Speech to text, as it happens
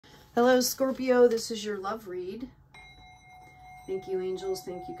Hello, Scorpio. This is your love read. Thank you, angels.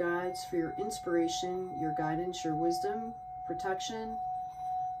 Thank you, guides, for your inspiration, your guidance, your wisdom, protection,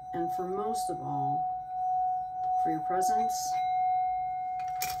 and for most of all, for your presence.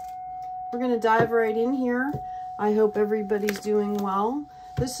 We're going to dive right in here. I hope everybody's doing well.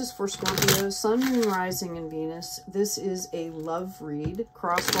 This is for Scorpio, Sun, Moon, Rising, and Venus. This is a love read.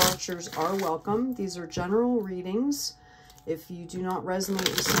 Cross watchers are welcome. These are general readings. If you do not resonate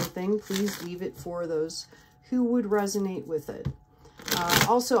with something, please leave it for those who would resonate with it.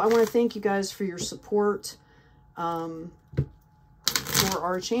 Also, I want to thank you guys for your support for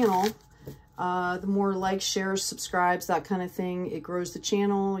our channel. The more likes, shares, subscribes, that kind of thing, it grows the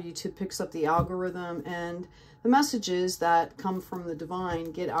channel. YouTube picks up the algorithm, and the messages that come from the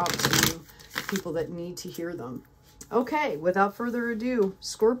divine get out to people that need to hear them. Okay, without further ado,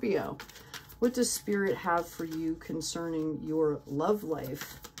 Scorpio. What does Spirit have for you concerning your love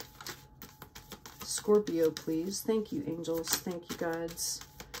life? Scorpio, please. Thank you, angels. Thank you, guides.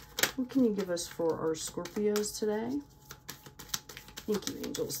 What can you give us for our Scorpios today? Thank you,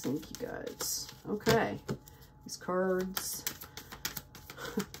 angels. Thank you, guides. Okay. These cards.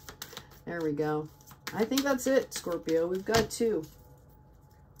 There we go. I think that's it, Scorpio. We've got two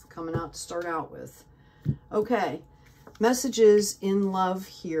coming out to start out with. Okay. Messages in love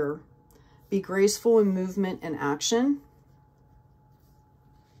here. Be graceful in movement and action.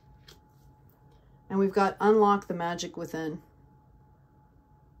 And we've got unlock the magic within.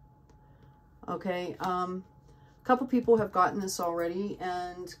 Okay, a couple people have gotten this already,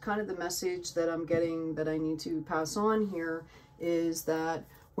 and kind of the message that I'm getting that I need to pass on here is that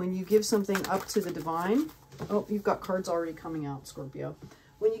when you give something up to the divine, oh, you've got cards already coming out, Scorpio.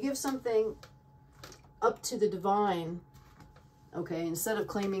 When you give something up to the divine, okay, instead of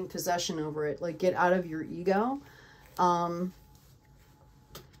claiming possession over it, like get out of your ego.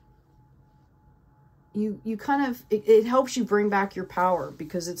 You kind of, it helps you bring back your power,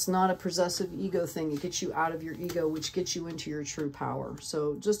 because it's not a possessive ego thing. It gets you out of your ego, which gets you into your true power.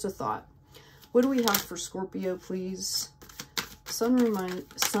 So just a thought. What do we have for Scorpio, please? Sun,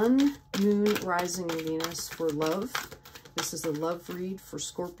 Moon, Rising, and Venus for love. This is a love read for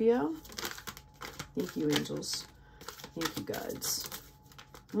Scorpio. Thank you, angels. Thank you, guides.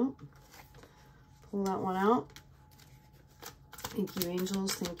 Oh, pull that one out. Thank you,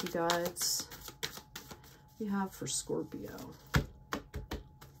 angels. Thank you, guides. We have for Scorpio.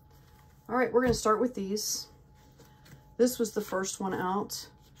 All right, we're going to start with these. This was the first one out.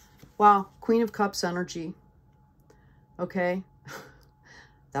 Wow, Queen of Cups energy. Okay,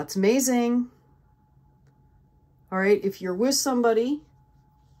 that's amazing. All right, if you're with somebody,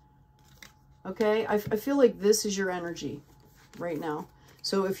 okay, I feel like this is your energy right now.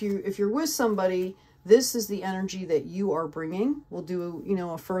 So if you're with somebody, this is the energy that you are bringing. We'll do, you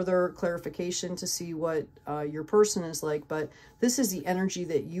know, a further clarification to see what your person is like, but this is the energy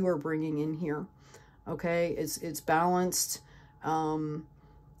that you are bringing in here. Okay, it's balanced. You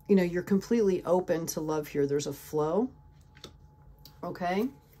know, you're completely open to love here. There's a flow. Okay,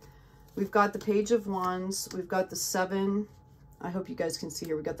 we've got the Page of Wands. We've got the Seven. I hope you guys can see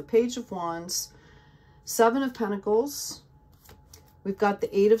here. We've got the Page of Wands, Seven of Pentacles. We've got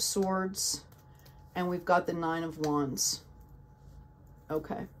the Eight of Swords, and we've got the Nine of Wands.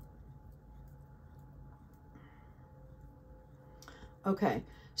 Okay. Okay.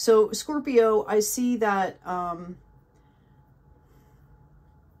 So, Scorpio, I see that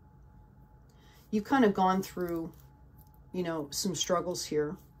you've kind of gone through, you know, some struggles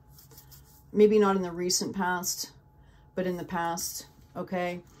here. Maybe not in the recent past, but in the past,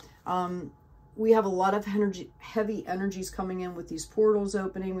 okay? We have a lot of heavy energies coming in with these portals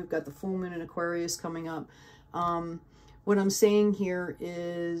opening. We've got the full moon in Aquarius coming up. What I'm saying here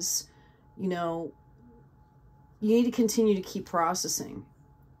is, you know, you need to continue to keep processing,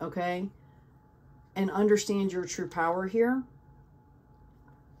 okay? And understand your true power here.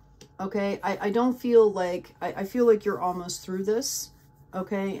 Okay, I don't feel like, I feel like you're almost through this,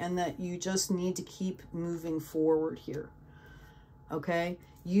 okay? And that you just need to keep moving forward here, okay?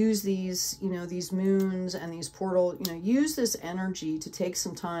 Use these, you know, these moons and these portal, you know, use this energy to take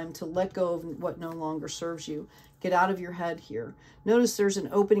some time to let go of what no longer serves you. Get out of your head here. Notice there's an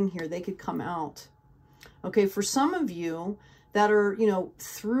opening here. They could come out. Okay, for some of you that are, you know,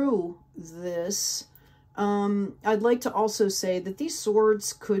 through this, I'd like to also say that these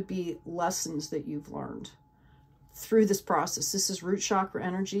swords could be lessons that you've learned through this process. This is root chakra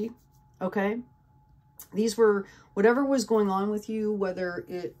energy, okay? These were whatever was going on with you, whether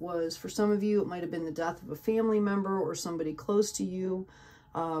it was, for some of you, it might have been the death of a family member or somebody close to you.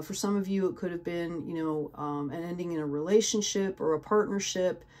 For some of you, it could have been, you know, an ending in a relationship or a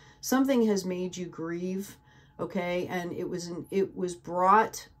partnership. Something has made you grieve, okay? And it was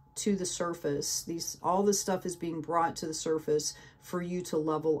brought to the surface. All this stuff is being brought to the surface for you to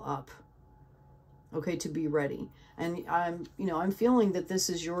level up, okay, to be ready. And I'm feeling that this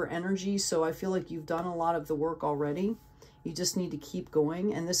is your energy, so I feel like you've done a lot of the work already. You just need to keep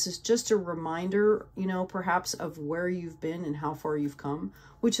going. And this is just a reminder, perhaps of where you've been and how far you've come,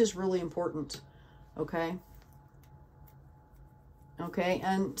 which is really important, okay? Okay,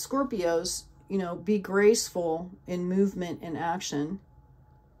 and Scorpios, be graceful in movement and action.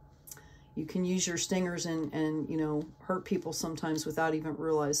 You can use your stingers and hurt people sometimes without even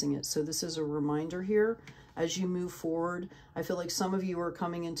realizing it. So this is a reminder here as you move forward. I feel like some of you are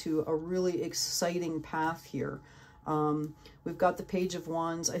coming into a really exciting path here. We've got the Page of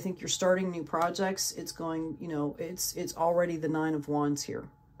Wands. I think you're starting new projects. It's going, it's already the 9 of Wands here.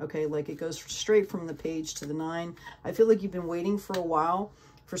 Okay, like it goes straight from the page to the 9. I feel like you've been waiting for a while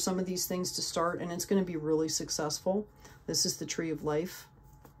for some of these things to start, and it's going to be really successful. This is the Tree of Life.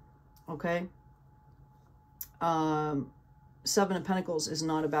 Okay. 7 of Pentacles is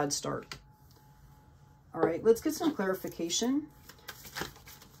not a bad start. All right, let's get some clarification.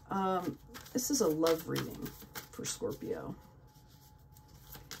 This is a love reading for Scorpio.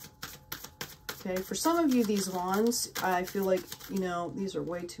 Okay, for some of you, these wands, I feel like, these are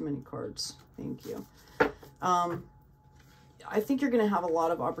way too many cards. Thank you. I think you're going to have a lot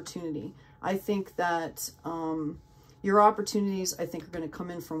of opportunity. I think that your opportunities, I think, are going to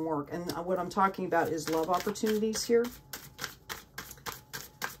come in from work. And what I'm talking about is love opportunities here.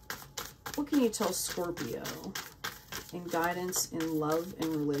 What can you tell Scorpio in guidance in love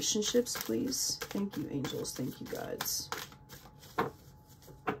and relationships, please? Thank you, angels. Thank you, guides.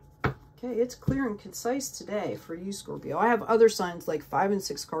 Okay, it's clear and concise today for you, Scorpio. I have other signs like 5 and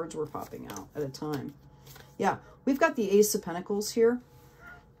 6 cards were popping out at a time. Yeah, we've got the Ace of Pentacles here.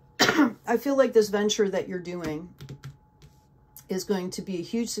 I feel like this venture that you're doing is going to be a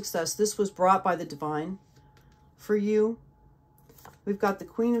huge success. This was brought by the divine for you. We've got the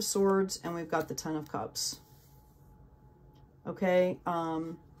Queen of Swords and we've got the 10 of Cups. Okay,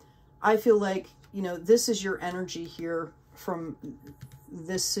 I feel like, this is your energy here from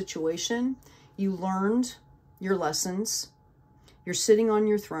this situation. You learned your lessons. You're sitting on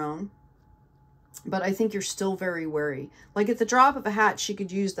your throne, but I think you're still very wary. Like at the drop of a hat, she could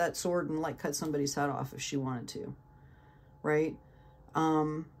use that sword and like cut somebody's head off if she wanted to, right?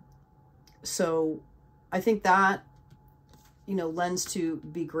 So I think that, lends to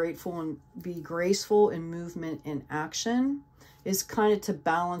be grateful and be graceful in movement and action is kind of to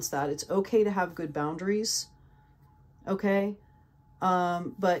balance that. It's okay to have good boundaries, okay?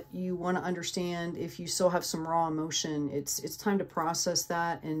 But you want to understand if you still have some raw emotion, it's time to process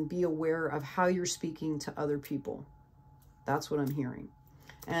that and be aware of how you're speaking to other people. That's what I'm hearing.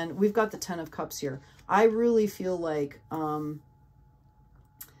 And we've got the 10 of Cups here. I really feel like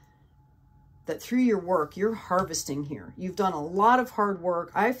that through your work, you're harvesting here. You've done a lot of hard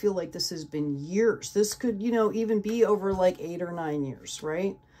work. I feel like this has been years. This could, even be over like 8 or 9 years,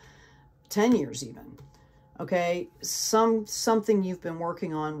 right? 10 years even. Okay, something you've been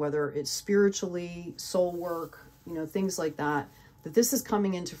working on, whether it's spiritually, soul work, things like that, that this is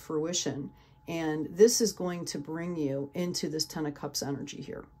coming into fruition. And this is going to bring you into this 10 of Cups energy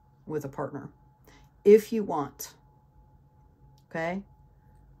here with a partner, if you want. Okay?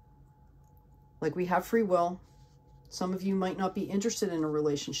 Like we have free will. Some of you might not be interested in a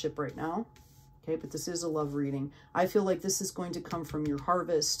relationship right now. Okay, but this is a love reading. I feel like this is going to come from your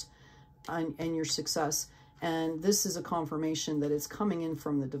harvest and your success. And this is a confirmation that it's coming in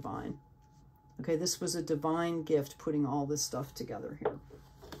from the divine. Okay, this was a divine gift putting all this stuff together here.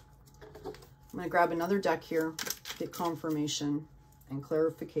 I'm going to grab another deck here, get confirmation and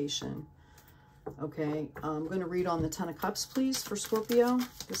clarification. Okay, I'm going to read on the 10 of Cups, please, for Scorpio.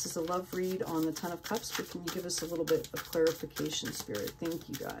 This is a love read on the 10 of Cups, but can you give us a little bit of clarification, Spirit? Thank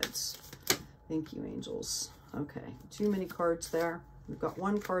you, guides. Thank you, angels. Okay, too many cards there. We've got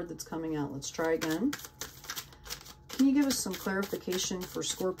one card that's coming out. Let's try again. Can you give us some clarification for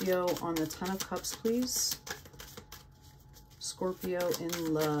Scorpio on the 10 of Cups, please? Scorpio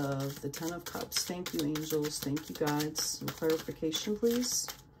in love, the 10 of Cups. Thank you, angels. Thank you, guides. Some clarification, please,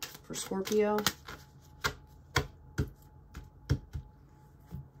 for Scorpio.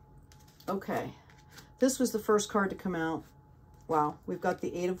 Okay, this was the first card to come out. Wow, we've got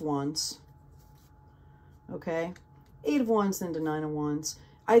the 8 of Wands. Okay, 8 of Wands, then to 9 of Wands.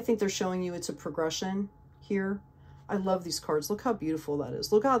 I think they're showing you it's a progression here. I love these cards. Look how beautiful that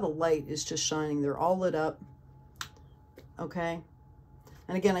is. Look how the light is just shining. They're all lit up. Okay.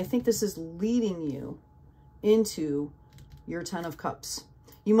 And again, I think this is leading you into your 10 of Cups.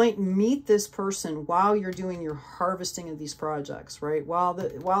 You might meet this person while you're doing your harvesting of these projects, right? While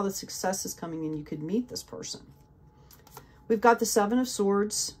the success is coming in, you could meet this person. We've got the Seven of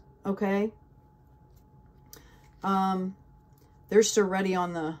Swords, okay? They're still ready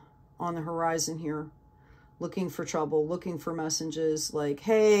on the horizon here, looking for trouble, looking for messages like,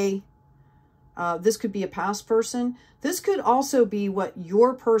 hey, this could be a past person. This could also be what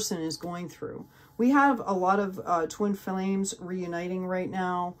your person is going through. We have a lot of twin flames reuniting right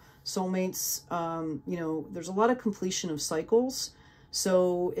now, soulmates. You know, there's a lot of completion of cycles.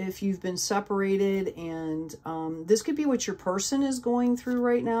 So if you've been separated, and this could be what your person is going through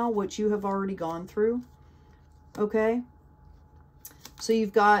right now, what you have already gone through. Okay. So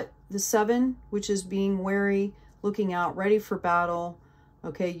you've got the 7, which is being wary, looking out, ready for battle.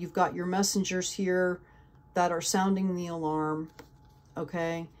 Okay. You've got your messengers here that are sounding the alarm.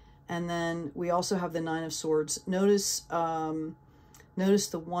 Okay. And then we also have the 9 of Swords. Notice the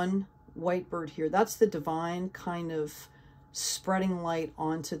one white bird here. That's the divine kind of spreading light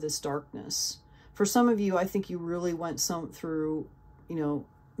onto this darkness. For some of you, I think you really went through, you know,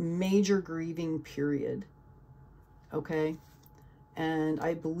 major grieving period. Okay. And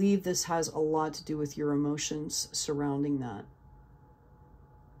I believe this has a lot to do with your emotions surrounding that.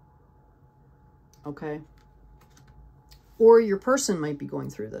 Okay. Or your person might be going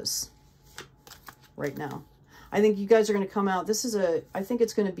through this right now. I think you guys are going to come out. I think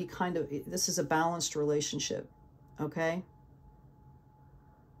it's going to be this is a balanced relationship. Okay.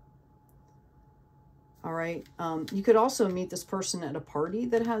 All right. You could also meet this person at a party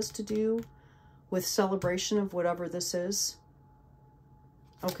that has to do with celebration of whatever this is.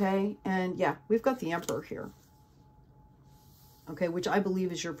 Okay. And yeah, we've got the Emperor here. Okay. Which I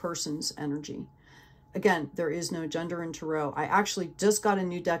believe is your person's energy. Again, there is no gender in tarot. I actually just got a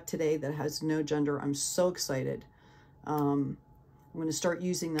new deck today that has no gender. I'm so excited. I'm going to start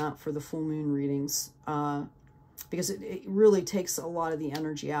using that for the full moon readings because it really takes a lot of the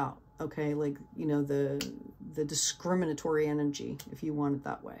energy out. Okay, like, you know, the discriminatory energy, if you want it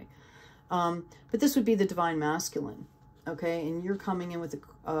that way. But this would be the divine masculine. Okay, and you're coming in with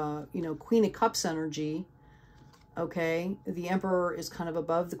the, you know, Queen of Cups energy. Okay, the Emperor is kind of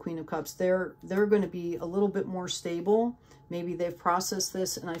above the Queen of Cups. They're going to be a little bit more stable. Maybe they've processed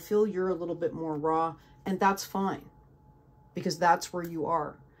this, and I feel you're a little bit more raw, and that's fine because that's where you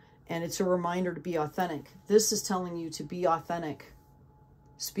are. And it's a reminder to be authentic. This is telling you to be authentic,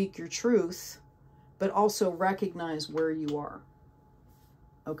 speak your truth, but also recognize where you are.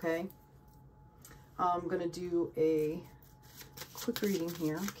 Okay, I'm going to do a quick reading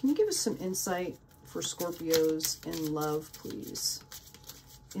here. Can you give us some insight for Scorpios in love, please?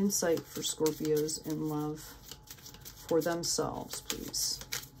 Insight for Scorpios in love for themselves, please.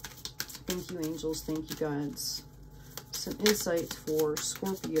 Thank you, angels. Thank you, gods. Some insight for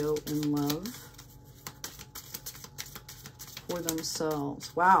Scorpio in love for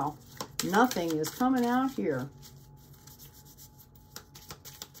themselves. Wow. Nothing is coming out here.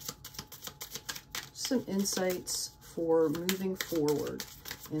 Some insights for moving forward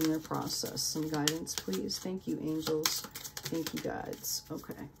in their process. Some guidance, please. Thank you, angels. Thank you, guides.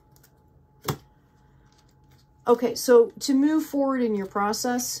 Okay. Okay, so to move forward in your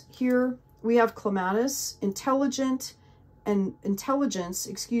process here, we have clematis, intelligence, and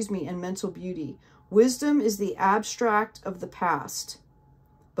mental beauty. Wisdom is the abstract of the past,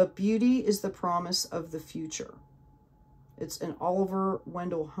 but beauty is the promise of the future. It's an Oliver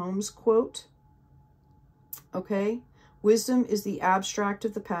Wendell Holmes quote. Okay. Wisdom is the abstract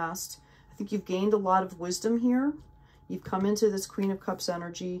of the past. I think you've gained a lot of wisdom here. You've come into this Queen of Cups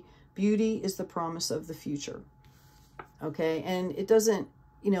energy. Beauty is the promise of the future. Okay. And it doesn't,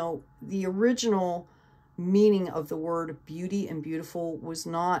 you know, the original meaning of the word beauty and beautiful was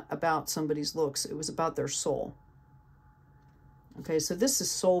not about somebody's looks. It was about their soul. Okay. So this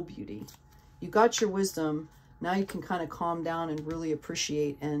is soul beauty. You got your wisdom. Now you can kind of calm down and really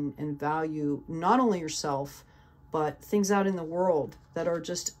appreciate and value not only yourself, but things out in the world that are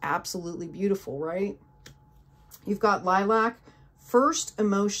just absolutely beautiful, right? You've got lilac, first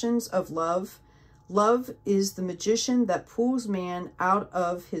emotions of love. Love is the magician that pulls man out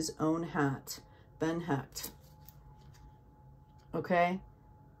of his own hat. Ben Hecht. Okay?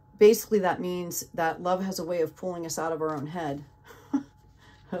 Basically, that means that love has a way of pulling us out of our own head.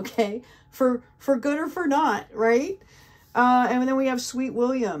 Okay? For good or for not, right? And then we have Sweet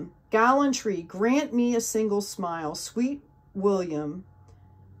William. Gallantry, grant me a single smile. Sweet William.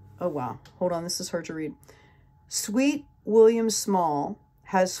 Oh, wow. Hold on. This is hard to read. Sweet William Small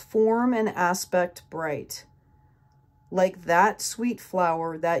has form and aspect bright, like that sweet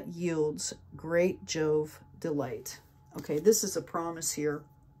flower that yields great Jove delight. Okay, this is a promise here.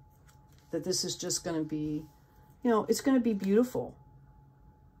 that this is just going to be, you know, it's going to be beautiful.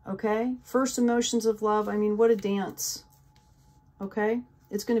 Okay? First emotions of love. I mean, what a dance. Okay?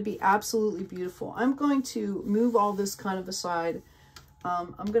 It's going to be absolutely beautiful. I'm going to move all this kind of aside.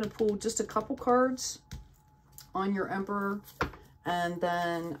 I'm going to pull just a couple cards on your Emperor, and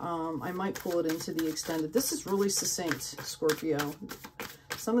then I might pull it into the extended. This is really succinct, Scorpio.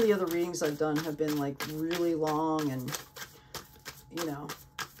 Some of the other readings I've done have been like really long, and you know,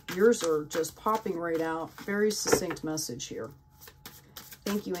 yours are just popping right out. Very succinct message here.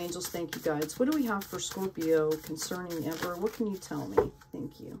 Thank you, angels. Thank you, guides. What do we have for Scorpio concerning Emperor? What can you tell me?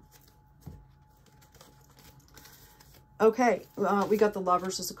 Thank you. Okay, we got the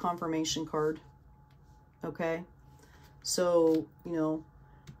Lovers as a confirmation card. Okay, so, you know,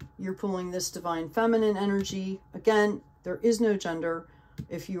 you're pulling this divine feminine energy. Again, there is no gender.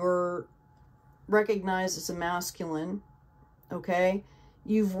 If you're recognized as a masculine, okay,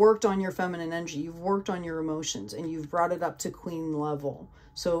 you've worked on your feminine energy. You've worked on your emotions, and you've brought it up to queen level.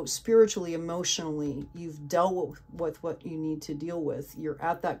 So spiritually, emotionally, you've dealt with what you need to deal with. You're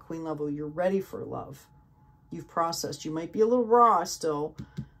at that queen level. You're ready for love. You've processed. You might be a little raw still,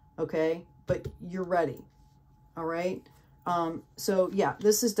 okay, but you're ready. All right. So yeah,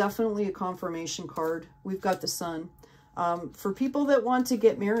 this is definitely a confirmation card. We've got the Sun. For people that want to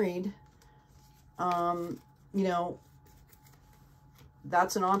get married, you know,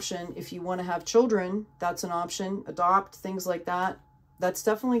 that's an option. If you want to have children, that's an option. Adopt, things like that. That's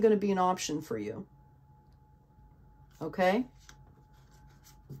definitely going to be an option for you. Okay.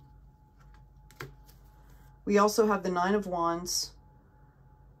 We also have the Nine of Wands.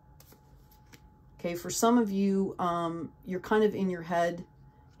 Okay, for some of you, you're kind of in your head.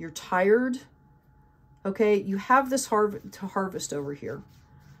 You're tired. Okay, you have this to harvest over here.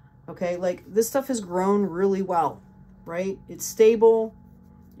 Okay, like this stuff has grown really well, right? It's stable,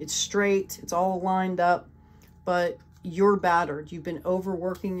 it's straight, it's all lined up, but you're battered. You've been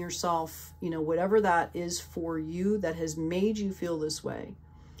overworking yourself, you know, whatever that is for you that has made you feel this way.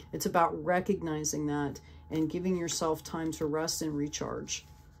 It's about recognizing that and giving yourself time to rest and recharge.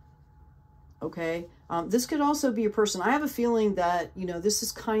 Okay, this could also be a person. I have a feeling that, you know, this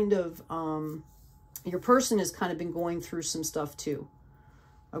is kind of, your person has kind of been going through some stuff too.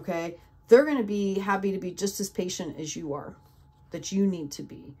 Okay, they're going to be happy to be just as patient as you are, that you need to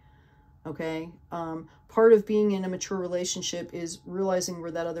be. Okay, part of being in a mature relationship is realizing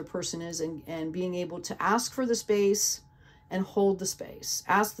where that other person is, and being able to ask for the space and hold the space.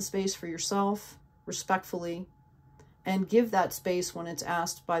 Ask the space for yourself respectfully, and give that space when it's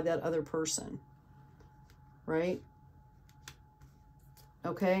asked by that other person, right?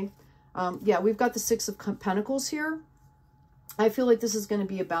 Okay. Yeah, we've got the Six of Pentacles here. I feel like this is going to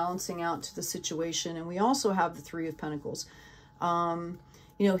be a balancing out to the situation. And we also have the Three of Pentacles.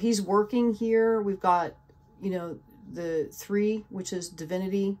 You know, he's working here. We've got, you know, the 3, which is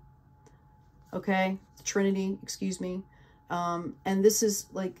divinity. Okay. Trinity, excuse me. And this is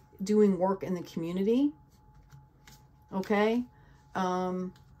like doing work in the community. Okay.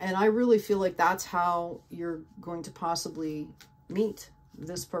 And I really feel like that's how you're going to possibly meet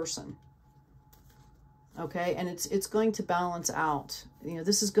this person. Okay. And it's going to balance out. You know,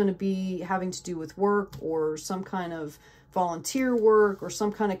 this is going to be having to do with work or some kind of volunteer work or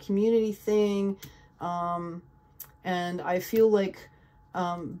some kind of community thing. And I feel like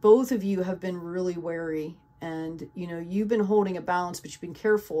both of you have been really wary, and, you know, you've been holding a balance, but you've been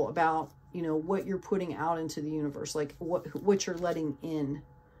careful about, you know, what you're putting out into the universe, like what you're letting in.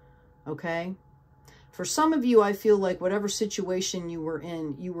 Okay. For some of you, I feel like whatever situation you were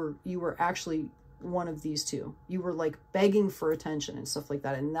in, you were actually one of these two. You were like begging for attention and stuff like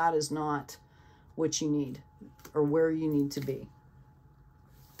that. And that is not what you need or where you need to be.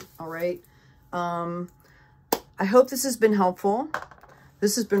 All right. I hope this has been helpful.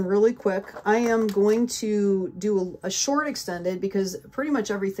 This has been really quick. I am going to do a short extended because pretty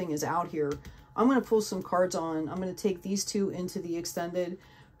much everything is out here. I'm going to pull some cards on. I'm going to take these two into the extended.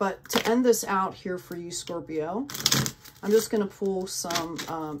 But to end this out here for you, Scorpio, I'm just going to pull some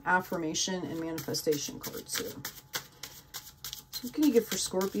affirmation and manifestation cards here. So what can you get for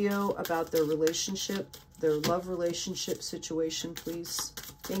Scorpio about their relationship, their love relationship situation, please?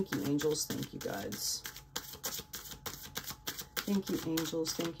 Thank you, angels. Thank you, guides. Thank you,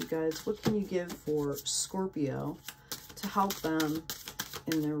 angels. Thank you, guides. What can you give for Scorpio to help them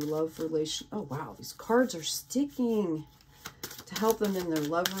in their love relation? Oh, wow. These cards are sticking. To help them in their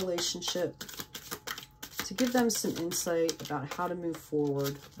love relationship. To give them some insight about how to move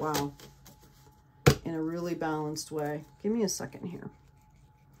forward. Wow. In a really balanced way. Give me a second here.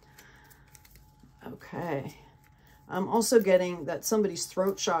 Okay. I'm also getting that somebody's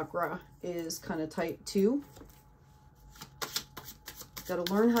throat chakra is kind of tight too. Got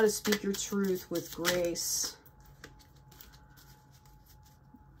to learn how to speak your truth with grace.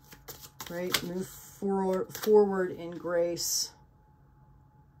 Right? Move forward in grace.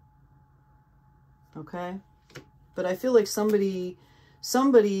 Okay? But I feel like somebody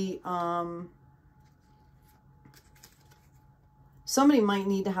might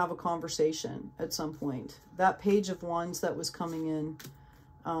need to have a conversation at some point. That Page of Wands that was coming in,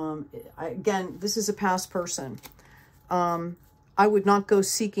 again, this is a past person. I would not go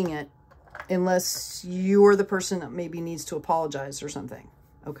seeking it unless you're the person that maybe needs to apologize or something,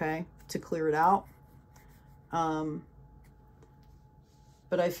 okay, to clear it out.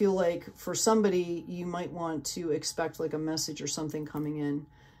 But I feel like for somebody, you might want to expect like a message or something coming in.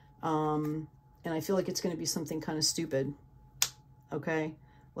 And I feel like it's going to be something kind of stupid. Okay.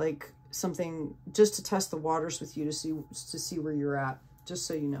 Like something just to test the waters with you to see where you're at, just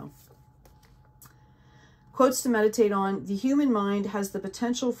so you know. Quotes to meditate on. The human mind has the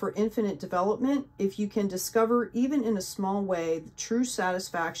potential for infinite development. If you can discover, even in a small way, the true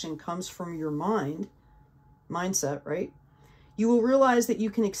satisfaction comes from your mindset, right? You will realize that you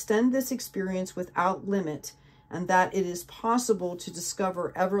can extend this experience without limit, and that it is possible to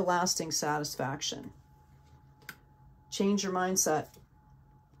discover everlasting satisfaction. Change your mindset.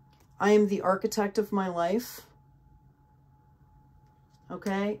 I am the architect of my life.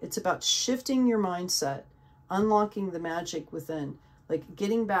 Okay? It's about shifting your mindset, unlocking the magic within, like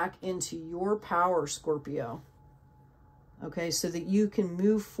getting back into your power, Scorpio. Okay? So that you can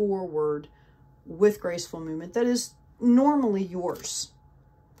move forward with graceful movement that is normally yours.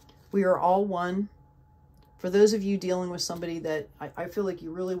 We are all one. For those of you dealing with somebody that I feel like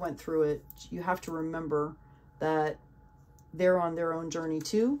you really went through it, you have to remember that they're on their own journey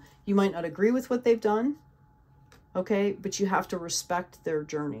too. You might not agree with what they've done, okay? But you have to respect their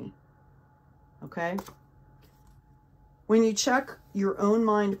journey, okay? When you check your own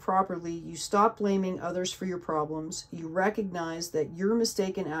mind properly, you stop blaming others for your problems. You recognize that your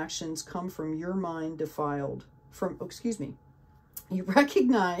mistaken actions come from your mind defiled. You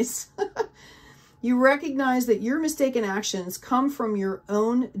recognize that your mistaken actions come from your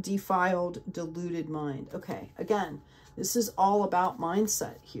own defiled, deluded mind. Okay, again, this is all about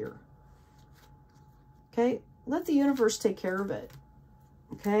mindset here. Okay, let the universe take care of it.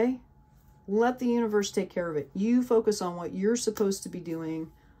 Okay, let the universe take care of it. You focus on what you're supposed to be doing.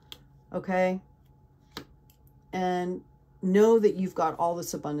 Okay, and know that you've got all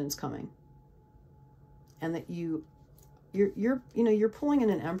this abundance coming. And that you're pulling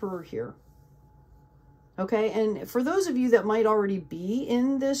in an emperor here. Okay. And for those of you that might already be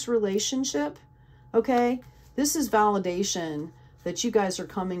in this relationship, okay, this is validation that you guys are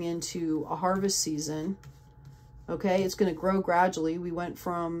coming into a harvest season. Okay. It's going to grow gradually. We went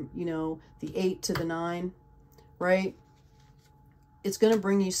from, the 8 to the 9, right? It's going to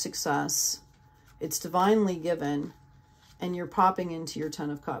bring you success. It's divinely given. And you're popping into your 10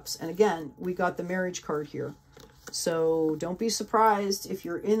 of Cups. And again, we got the marriage card here. So don't be surprised if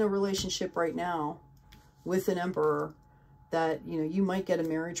you're in a relationship right now with an emperor that, you might get a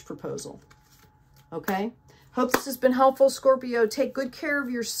marriage proposal. Okay? Hope this has been helpful, Scorpio. Take good care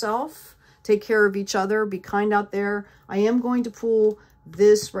of yourself. Take care of each other. Be kind out there. I am going to pull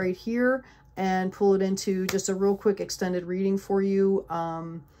this right here and pull it into just a real quick extended reading for you.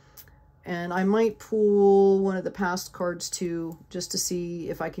 And I might pull one of the past cards too, just to see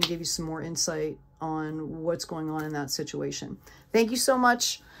if I can give you some more insight on what's going on in that situation. Thank you so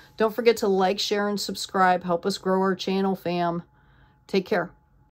much. Don't forget to like, share, and subscribe. Help us grow our channel, fam. Take care.